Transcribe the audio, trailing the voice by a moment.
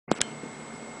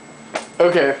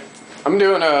Okay, I'm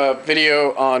doing a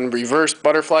video on reverse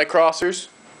butterfly crossers,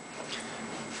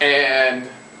 and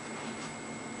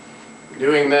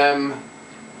doing them.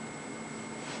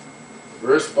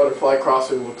 Reverse butterfly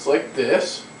crosser looks like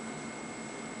this.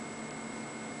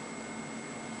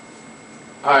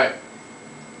 Alright,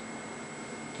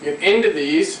 to get into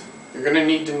these, you're going to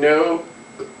need to know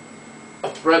how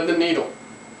to thread the needle.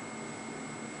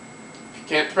 If you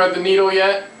can't thread the needle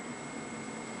yet,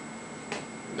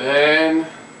 then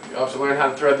you have to learn how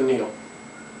to thread the needle.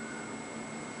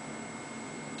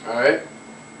 Alright?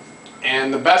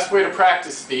 And the best way to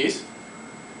practice these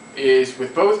is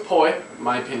with both poi, in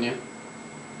my opinion,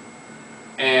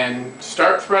 and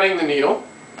start threading the needle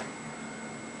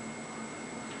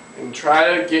and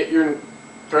try to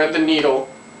thread the needle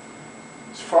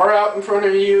as far out in front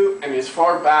of you and as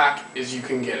far back as you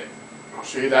can get it. I'll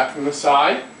show you that from the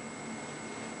side.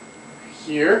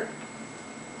 Here.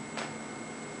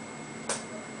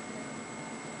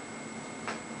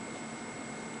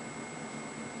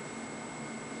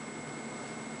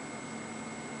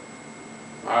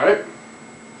 Alright.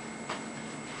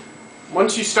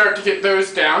 Once you start to get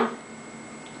those down,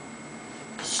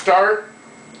 start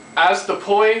as the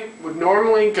poi would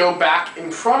normally go back in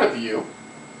front of you.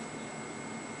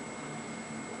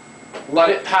 Let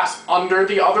it pass under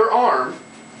the other arm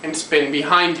and spin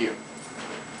behind you.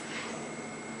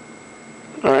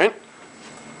 Alright.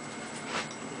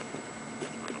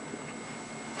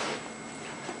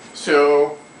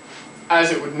 So,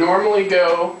 as it would normally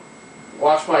go,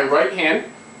 watch my right hand.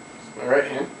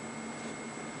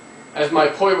 As my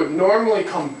poi would normally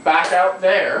come back out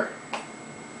there,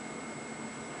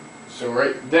 so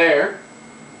right there,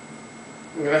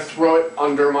 I'm going to throw it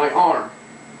under my arm.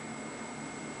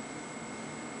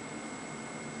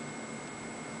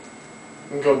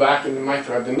 And go back into my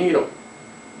thread the needle.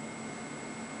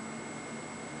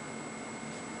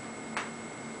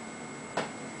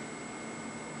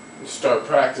 And start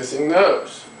practicing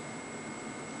those.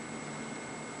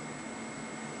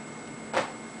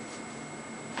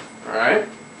 Alright?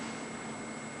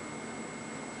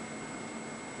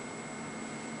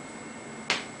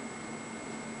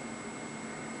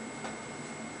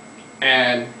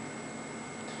 And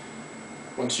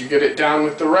once you get it down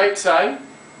with the right side,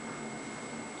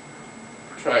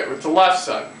 try it with the left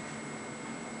side.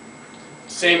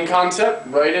 Same concept,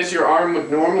 right as your arm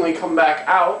would normally come back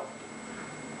out,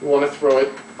 you want to throw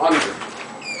it under.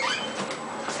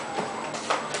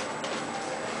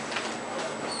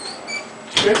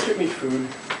 Did you guys get me food?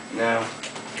 No.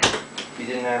 You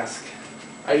didn't ask.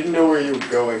 I didn't know where you were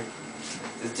going.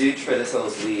 This dude tried to sell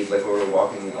us weed like we were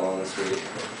walking along the street.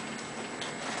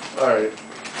 Alright.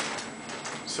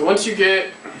 So once you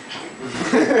get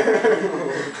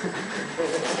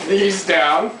these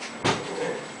down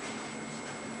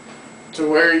to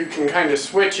where you can kind of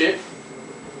switch it,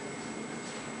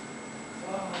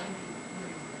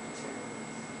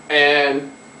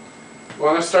 and you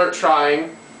want to start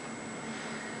trying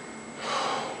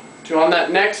to, on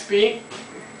that next beat,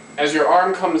 as your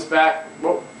arm comes back,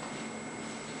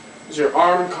 as your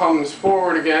arm comes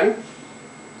forward again,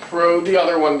 throw the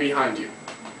other one behind you.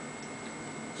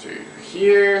 So you're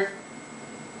here,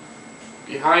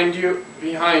 behind you,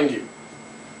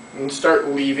 and start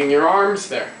leaving your arms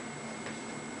there.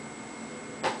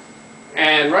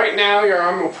 And right now your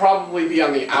arm will probably be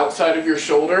on the outside of your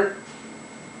shoulder.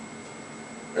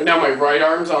 Right now my right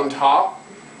arm's on top.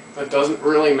 That doesn't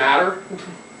really matter.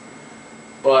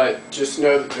 But just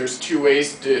know that there's two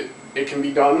ways it can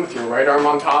be done, with your right arm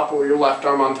on top or your left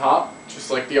arm on top,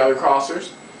 just like the other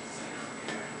crossers.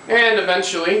 And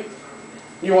eventually,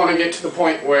 you want to get to the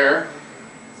point where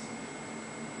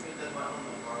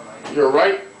your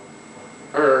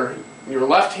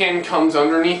left hand comes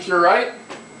underneath your right,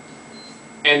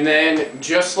 and then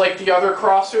just like the other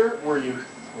crosser where you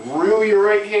threw your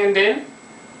right hand in,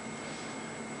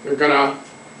 you're gonna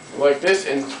like this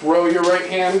and throw your right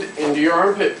hand into your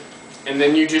armpit, and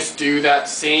then you just do that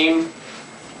same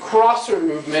crosser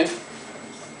movement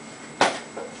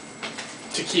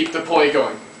to keep the poi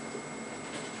going.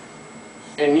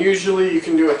 And usually you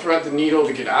can do a thread the needle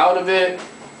to get out of it,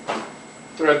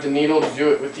 thread the needle to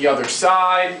do it with the other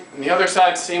side, and the other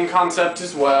side, same concept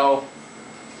as well.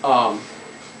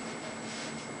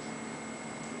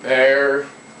 There.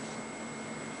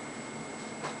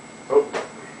 Oh.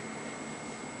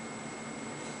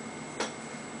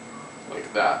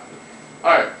 Like that.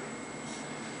 Alright.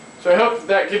 So I hope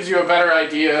that gives you a better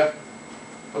idea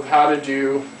of how to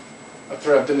do a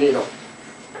thread the needle.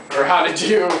 Or how to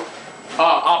do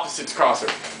opposites crosser.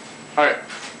 Alright.